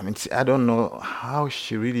I mean, I don't know how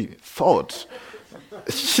she really thought.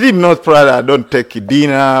 She didn't know probably I don't take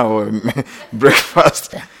dinner or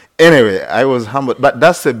breakfast. Anyway, I was humbled. But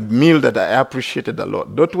that's a meal that I appreciated a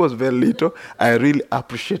lot. Though it was very little, I really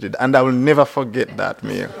appreciated it. And I will never forget that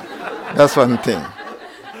meal. That's one thing.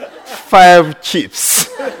 5 chips.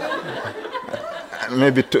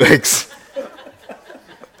 Maybe 2 eggs.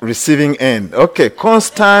 Receiving end. Okay,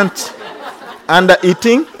 constant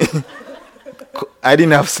under-eating. I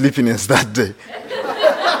didn't have sleepiness that day.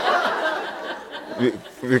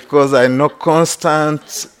 Because I know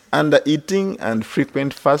constant under-eating and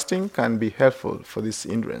frequent fasting can be helpful for this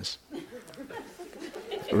hindrance.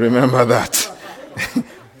 Remember that.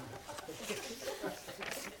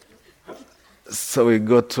 So we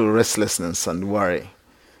go to restlessness and worry.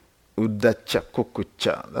 Udacha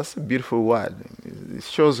kukucha. That's a beautiful word. It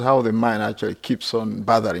shows how the mind actually keeps on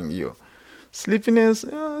bothering you. Sleepiness,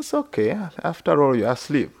 it's okay. After all, you're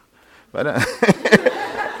asleep. But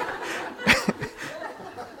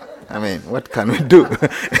I mean, what can we do?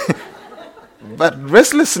 But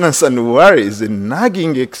restlessness and worry is a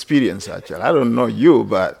nagging experience, actually. I don't know you,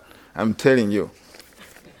 but I'm telling you.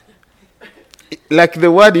 Like the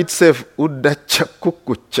word itself, udacha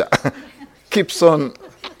kukucha, keeps on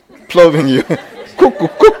ploving you. Cuckoo,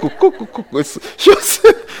 cuckoo, cuckoo, cuckoo.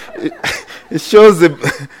 It shows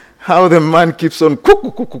how the man keeps on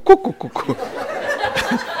cuckoo, cuckoo, cuckoo, cuckoo.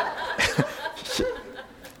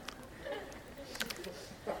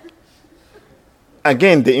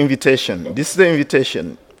 Again, the invitation. This is the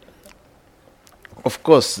invitation. Of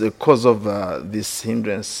course, the cause of this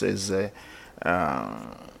hindrance is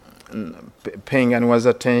paying unwise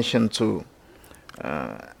attention to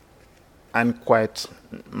unquiet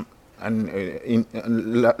and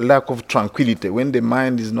lack of tranquility. When the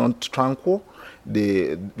mind is not tranquil,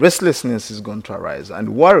 the restlessness is going to arise.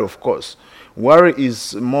 And worry, of course. Worry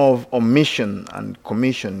is more of omission and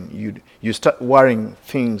commission. You start worrying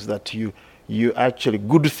things that you actually,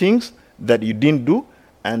 good things that you didn't do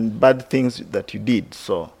and bad things that you did.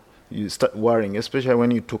 So you start worrying, especially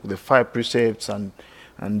when you took the 5 precepts and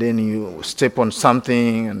then you step on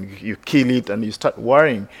something and you kill it and you start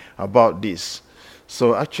worrying about this.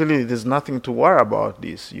 So actually there's nothing to worry about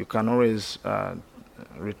this. You can always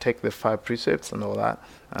retake the 5 precepts and all that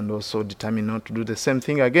and also determine not to do the same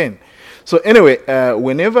thing again. So anyway,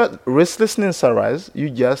 whenever restlessness arises, you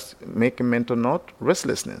just make a mental note,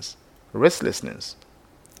 restlessness,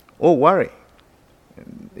 or worry.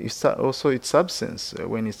 Also its absence,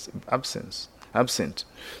 when it's absent.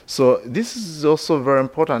 So this is also very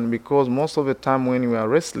important because most of the time when we are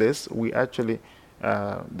restless, we actually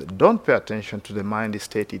don't pay attention to the mind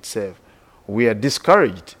state itself. We are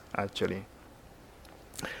discouraged, actually.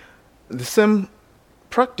 The same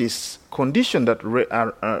practice, condition that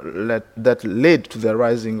led to the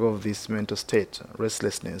arising of this mental state,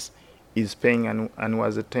 restlessness, is paying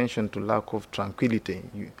unwise attention to lack of tranquility.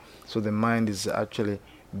 So the mind is actually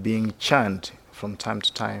being churned from time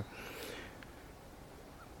to time.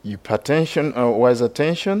 You pay attention, wise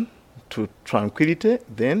attention to tranquility,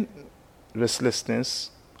 then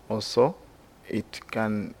restlessness also, it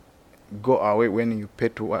can go away when you pay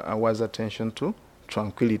wise attention to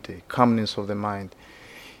tranquility, calmness of the mind.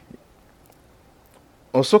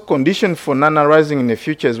 Also, condition for non-arising in the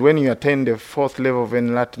future is when you attain the 4th level of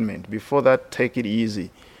enlightenment. Before that, take it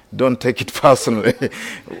easy. Don't take it personally.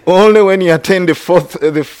 Only when you attain the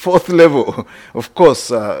fourth level. Of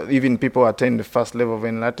course, even people who attain the first level of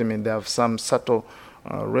enlightenment, they have some subtle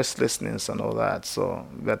restlessness and all that. So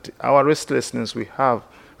that our restlessness we have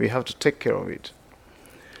to take care of it.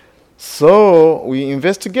 So we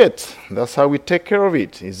investigate. That's how we take care of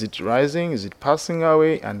it. Is it rising? Is it passing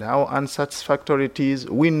away? And how unsatisfactory it is.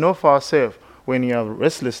 We know for ourselves when you have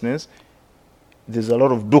restlessness, there's a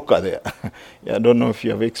lot of dukkha there. I don't know if you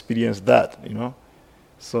have experienced that,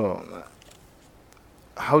 So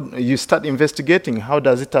how you start investigating, how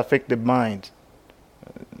does it affect the mind?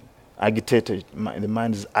 Agitated. The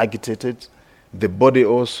mind is agitated. The body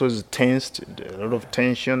also is tensed, a lot of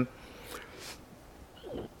tension.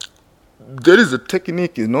 There is a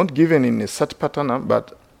technique, it's not given in a Satipatthana,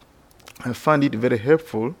 but I find it very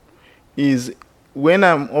helpful, is when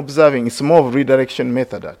I'm observing, it's more of redirection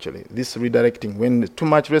method actually. This redirecting, when too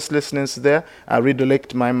much restlessness is there, I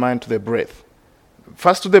redirect my mind to the breath.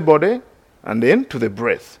 First to the body, and then to the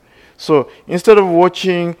breath. So instead of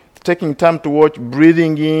taking time to watch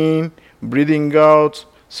breathing in, breathing out,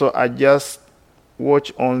 so I just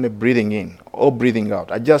watch only breathing in or breathing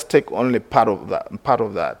out. I just take only part of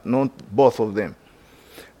that, not both of them.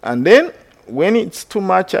 And then when it's too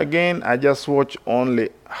much again, I just watch only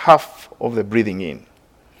half of the breathing in,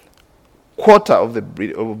 quarter of the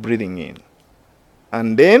breathing in,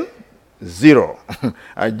 and then 0.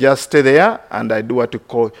 I just stay there and I do what you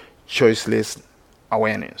call choiceless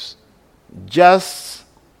awareness. Just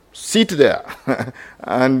sit there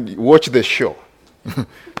and watch the show.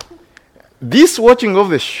 This watching of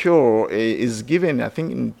the show is given, I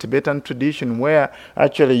think, in Tibetan tradition, where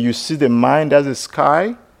actually you see the mind as a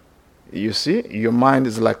sky. You see, your mind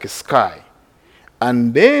is like a sky.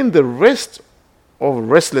 And then the rest of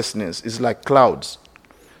restlessness is like clouds.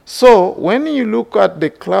 So when you look at the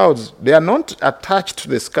clouds, they are not attached to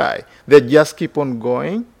the sky. They just keep on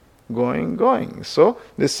going. So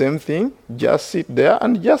the same thing, just sit there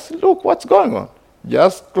and just look what's going on.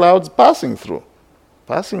 Just clouds passing through.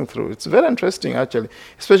 It's very interesting actually,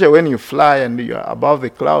 especially when you fly and you are above the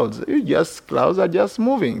clouds. Clouds are just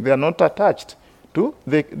moving. They are not attached to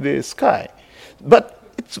the sky. But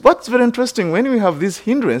what's very interesting, when we have this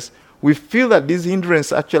hindrance, we feel that these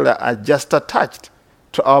hindrances actually are just attached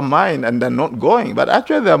to our mind and they're not going. But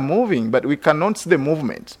actually they're moving, but we cannot see the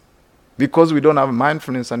movement because we don't have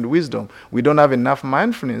mindfulness and wisdom. We don't have enough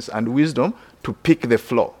mindfulness and wisdom to pick the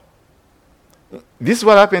flow. This is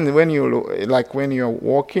what happens when you're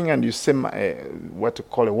walking and you see what to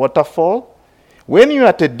call a waterfall. When you're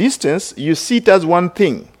at a distance, you see it as one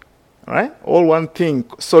thing, right? All one thing,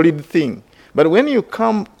 solid thing. But when you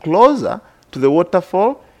come closer to the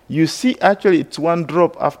waterfall, you see actually it's one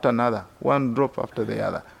drop after another, one drop after the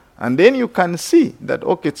other. And then you can see that,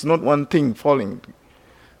 okay, it's not one thing falling.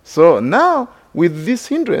 So now, with this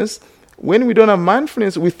hindrance, when we don't have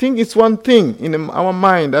mindfulness, we think it's one thing in our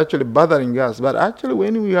mind actually bothering us. But actually,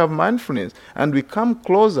 when we have mindfulness and we come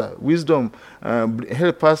closer, wisdom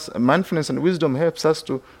help us. Mindfulness and wisdom helps us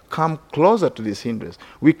to come closer to this hindrance.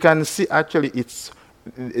 We can see actually it's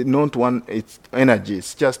not one. It's energy.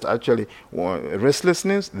 It's just actually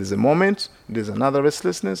restlessness. There's a moment. There's another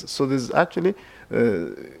restlessness. So there's actually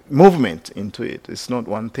movement into it. It's not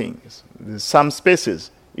one thing. There's some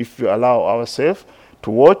spaces. If you allow ourselves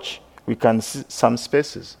to watch, we can see some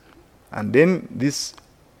spaces. And then this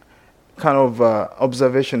kind of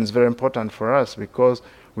observation is very important for us because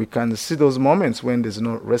we can see those moments when there's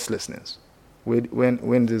no restlessness,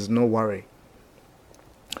 when there's no worry.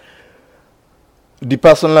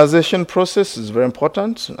 Depersonalization process is very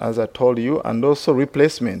important, as I told you, and also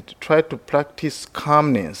replacement. Try to practice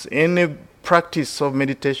calmness. Any practice of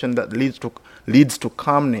meditation that leads to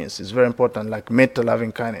calmness is very important, like metta,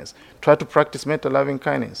 loving kindness. Try to practice metta, loving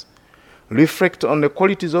kindness. Reflect on the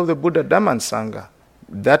qualities of the Buddha, Dhamma, and Sangha.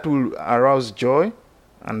 That will arouse joy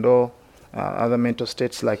and all other mental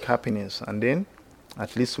states like happiness. And then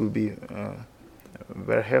at least will be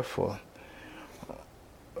very helpful.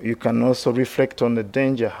 You can also reflect on the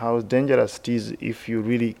danger, how dangerous it is if you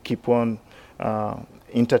really keep on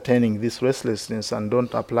entertaining this restlessness and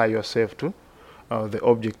don't apply yourself to the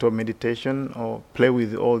object of meditation or play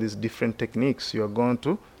with all these different techniques. You are going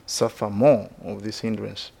to suffer more of this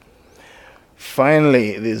hindrance.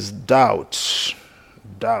 Finally, there's doubt.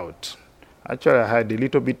 Actually, I had a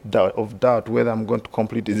little bit of doubt whether I'm going to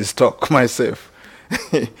complete this talk myself.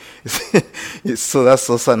 So that's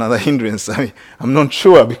also another hindrance. I'm not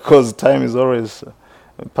sure because time is always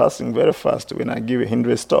passing very fast when I give a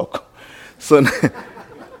hindrance talk. So,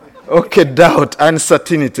 okay, doubt,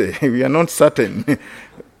 uncertainty. We are not certain.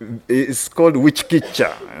 It's called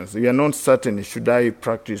wichkicha. So we are not certain. Should I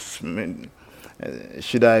practice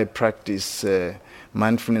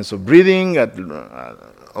mindfulness of breathing,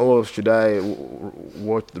 or should I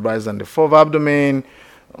watch the rise and the fall of abdomen,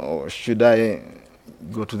 or should I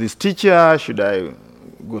go to this teacher? Should I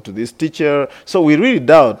go to this teacher? So we really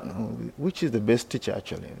doubt which is the best teacher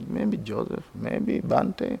actually. Maybe Joseph, maybe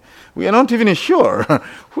Bhante. We are not even sure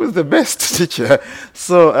who is the best teacher.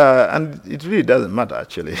 So, and it really doesn't matter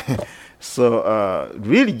actually. So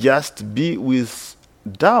really just be with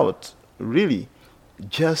doubt, really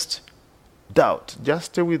just doubt. Just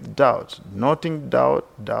stay with doubt. Noting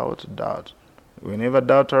doubt. Whenever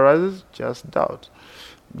doubt arises, just doubt.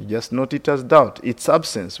 You just note it as doubt. It's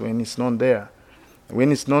absence when it's not there.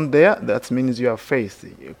 When it's not there, that means you have faith.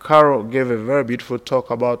 Carol gave a very beautiful talk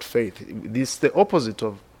about faith. This is the opposite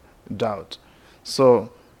of doubt. So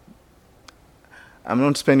I'm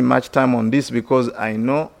not spending much time on this because I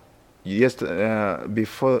know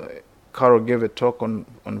before Carol gave a talk on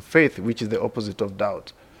faith, which is the opposite of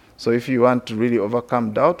doubt. So if you want to really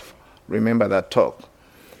overcome doubt, remember that talk.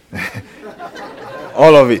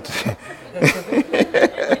 All of it.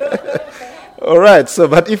 All right, so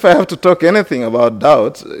but if I have to talk anything about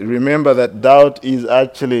doubt, remember that doubt is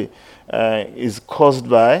actually is caused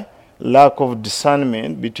by lack of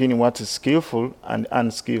discernment between what is skillful and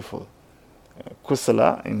unskillful.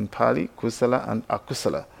 Kusala in Pali, kusala and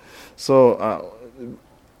akusala. So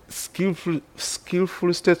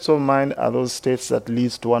skillful states of mind are those states that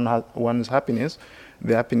leads to one's happiness,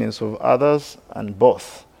 the happiness of others, and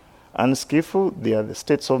both. Unskillful, they are the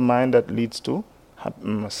states of mind that leads to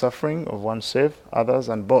suffering of oneself, others,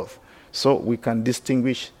 and both. So we can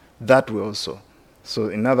distinguish that way also. So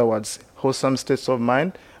in other words, wholesome states of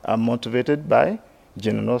mind are motivated by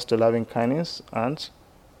generosity, loving kindness, and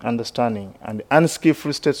understanding. And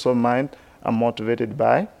unskillful states of mind are motivated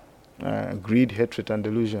by greed, hatred, and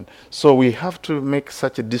delusion. So we have to make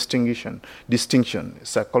such a distinction,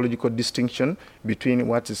 psychological distinction between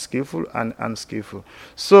what is skillful and unskillful.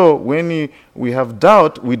 So when we have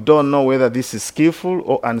doubt, we don't know whether this is skillful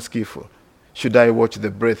or unskillful. Should I watch the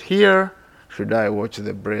breath here? Should I watch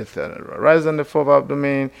the breath rise and the fall of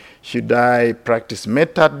abdomen? Should I practice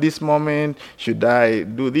metta at this moment? Should I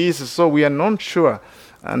do this? So we are not sure.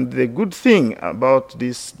 And the good thing about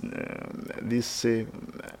this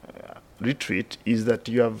retreat is that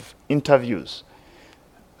you have interviews.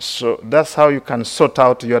 So that's how you can sort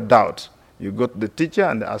out your doubt. You go to the teacher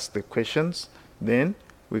and ask the questions, then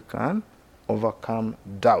we can overcome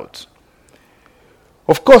doubt.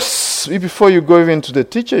 Of course, before you go even to the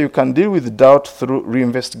teacher, you can deal with doubt through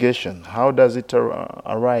reinvestigation. How does it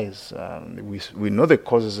arise? We know the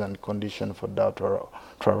causes and conditions for doubt to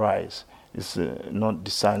arise. It's not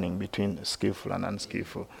discerning between skillful and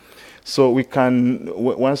unskillful. So we can,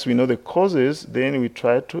 once we know the causes, then we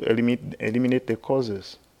try to eliminate the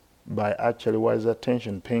causes by actually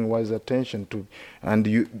paying wise attention to, and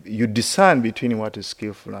you discern between what is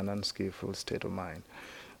skillful and unskillful state of mind.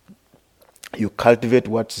 You cultivate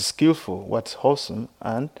what is skillful, what's wholesome,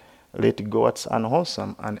 and let go what's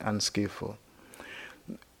unwholesome and unskillful.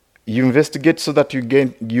 You investigate so that you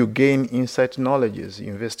gain insight knowledges. You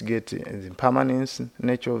investigate the impermanence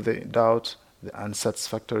nature of the doubt, the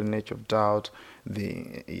unsatisfactory nature of doubt,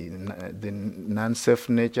 the non-self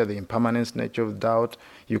nature, the impermanence nature of doubt.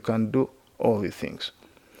 You can do all these things.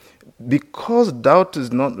 Because doubt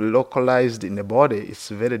is not localized in the body, it's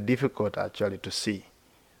very difficult actually to see.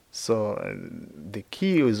 So the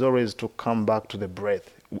key is always to come back to the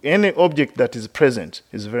breath. Any object that is present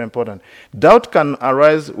is very important. Doubt can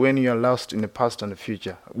arise when you are lost in the past and the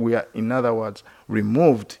future. We are, in other words,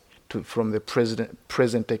 removed from the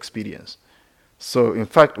present experience. So, in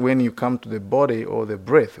fact, when you come to the body or the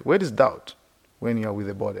breath, where is doubt? When you are with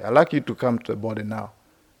the body. I'd like you to come to the body now.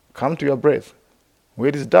 Come to your breath. Where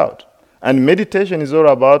is doubt? And meditation is all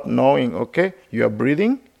about knowing, okay, you are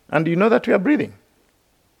breathing, and you know that you are breathing.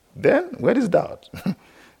 Then, where is doubt?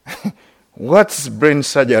 What's brain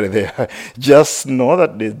surgery there? Just know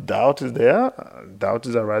that the doubt is there, doubt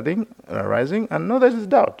is arising, and know that it's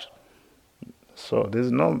doubt. So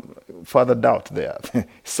there's no further doubt there.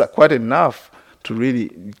 It's quite enough to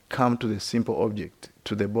really come to the simple object,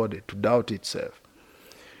 to the body, to doubt itself.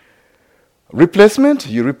 Replacement,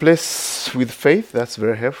 you replace with faith, that's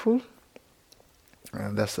very helpful.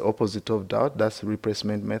 And that's the opposite of doubt, that's the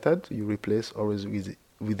replacement method. You replace always with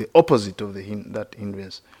the opposite of that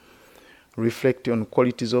hindrance. Reflect on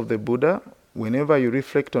qualities of the Buddha. Whenever you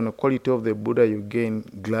reflect on the quality of the Buddha, you gain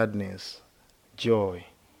gladness, joy,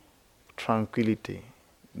 tranquility,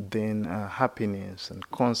 then happiness and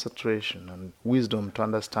concentration and wisdom to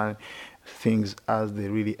understand things as they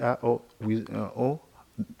really are, or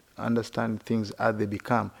understand things as they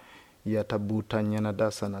become. Yatabhuta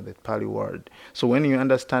Jnanadasana, the Pali word. So when you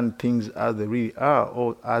understand things as they really are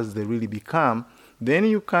or as they really become, then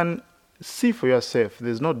you can see for yourself.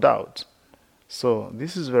 There's no doubt. So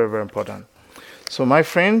this is very, very important. So my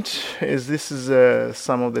friend, this is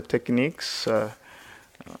some of the techniques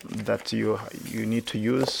that you need to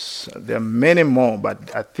use. There are many more,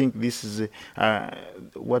 but I think this is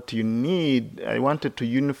what you need. I wanted to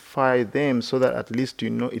unify them so that at least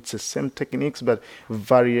you know it's the same techniques, but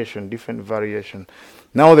variation, different variation.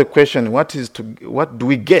 Now the question, what do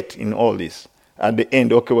we get in all this? At the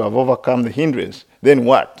end, okay, we have overcome the hindrance. Then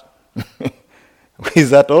what?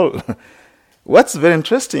 Is that all? What's very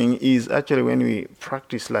interesting is actually when we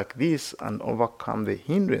practice like this and overcome the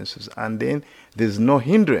hindrances, and then there's no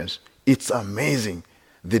hindrance, it's amazing.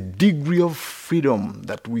 The degree of freedom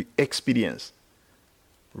that we experience.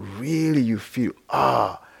 Really, you feel,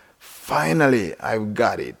 finally, I've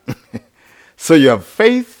got it. So you have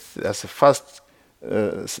faith, that's the first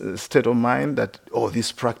state of mind that,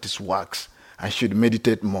 this practice works. I should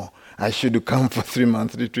meditate more. I should come for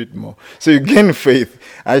 3-month retreat more. So you gain faith.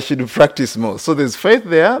 I should practice more. So there's faith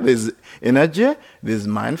there. There's energy. There's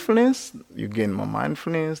mindfulness. You gain more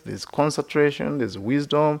mindfulness. There's concentration. There's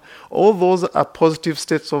wisdom. All those are positive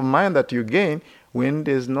states of mind that you gain when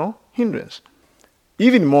there's no hindrance.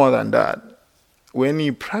 Even more than that, when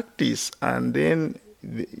you practice and then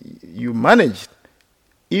you manage,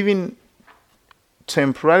 even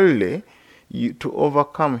temporarily, to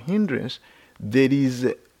overcome hindrance, there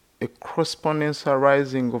is a correspondence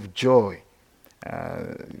arising of joy.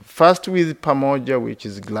 First with pamoja, which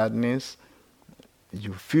is gladness,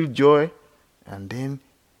 you feel joy, and then,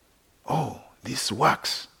 this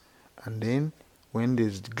works. And then when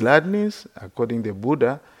there's gladness, according to the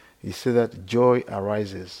Buddha, he said that joy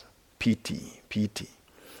arises, piti.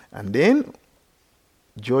 And then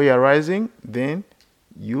joy arising, then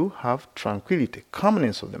you have tranquility,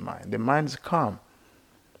 calmness of the mind. The mind is calm.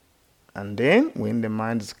 And then when the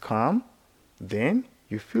mind is calm, then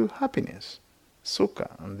you feel happiness, sukha.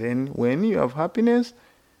 And then when you have happiness,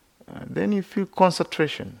 then you feel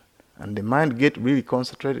concentration. And the mind get really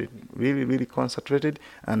concentrated, really, really concentrated.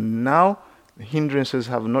 And now hindrances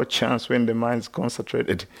have no chance when the mind is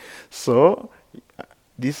concentrated. So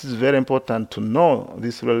this is very important to know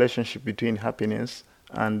this relationship between happiness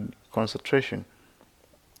and concentration.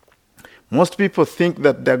 Most people think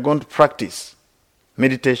that they're going to practice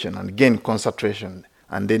meditation and gain concentration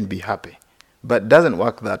and then be happy. But it doesn't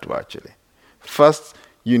work that way, actually. First,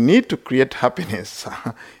 you need to create happiness.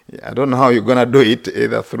 I don't know how you're going to do it,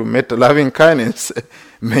 either through loving kindness,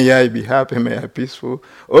 may I be happy, may I be peaceful,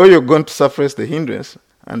 or you're going to suppress the hindrance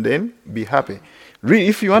and then be happy.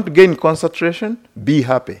 If you want to gain concentration, be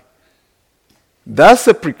happy. That's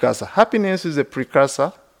a precursor. Happiness is a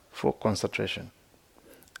precursor for concentration.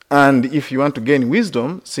 And if you want to gain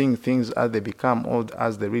wisdom, seeing things as they become or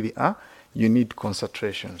as they really are, you need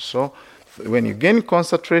concentration. So when you gain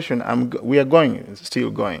concentration, we are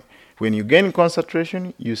still going. When you gain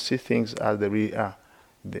concentration, you see things as they really are,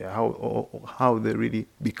 how they really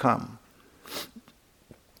become.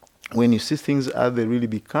 When you see things as they really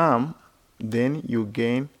become, then you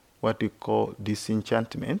gain what we call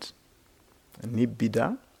disenchantment,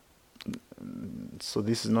 nibbida. So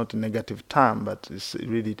this is not a negative term, but it's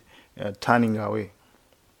really turning away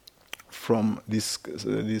from this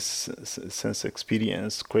sense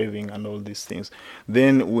experience, craving, and all these things.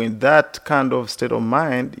 Then with that kind of state of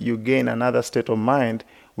mind, you gain another state of mind,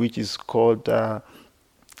 which is called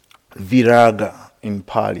viraga in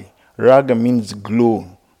Pali. Raga means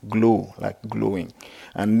glow, like glowing.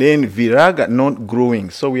 And then viraga, not growing.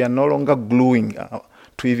 So we are no longer gluing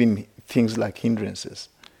to even things like hindrances.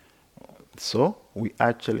 So we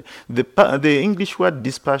actually, the English word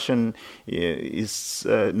dispassion is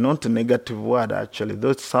not a negative word actually. Though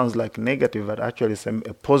it sounds like negative, but actually it's a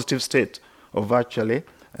positive state of actually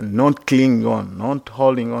not clinging on, not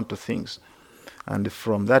holding on to things. And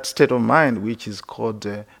from that state of mind, which is called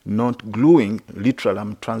not gluing, literal,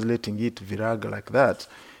 I'm translating it, viraga like that,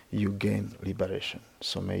 you gain liberation.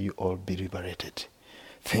 So may you all be liberated.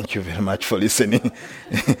 Thank you very much for listening.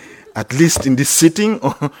 At least in this sitting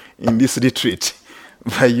or in this retreat,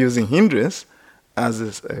 by using hindrance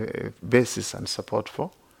as a basis and support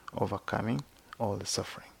for overcoming all the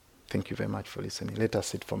suffering. Thank you very much for listening. Let us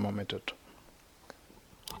sit for a moment or two.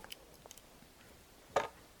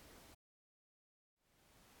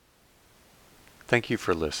 Thank you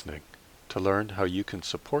for listening. To learn how you can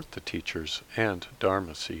support the teachers and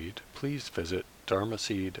Dharma Seed, please visit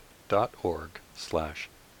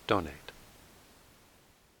dharmaseed.org/donate.